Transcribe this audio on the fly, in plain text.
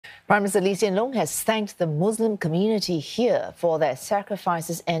Prime Minister Lee Hsien Loong has thanked the Muslim community here for their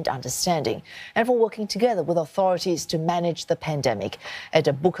sacrifices and understanding, and for working together with authorities to manage the pandemic. At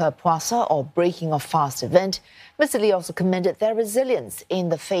a Buka Puasa, or breaking of fast event, Mr. Lee also commended their resilience in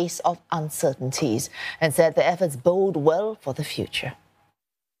the face of uncertainties and said their efforts bode well for the future.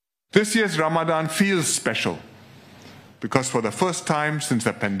 This year's Ramadan feels special because for the first time since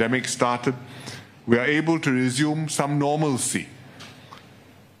the pandemic started, we are able to resume some normalcy.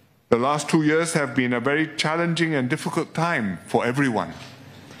 The last 2 years have been a very challenging and difficult time for everyone.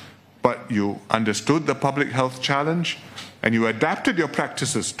 But you understood the public health challenge and you adapted your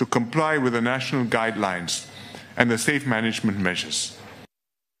practices to comply with the national guidelines and the safe management measures.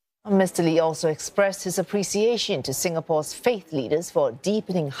 Mr. Lee also expressed his appreciation to Singapore's faith leaders for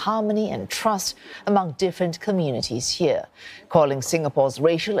deepening harmony and trust among different communities here. Calling Singapore's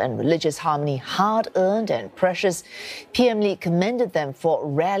racial and religious harmony hard-earned and precious, PM Lee commended them for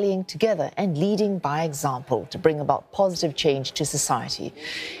rallying together and leading by example to bring about positive change to society.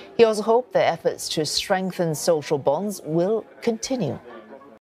 He also hoped their efforts to strengthen social bonds will continue.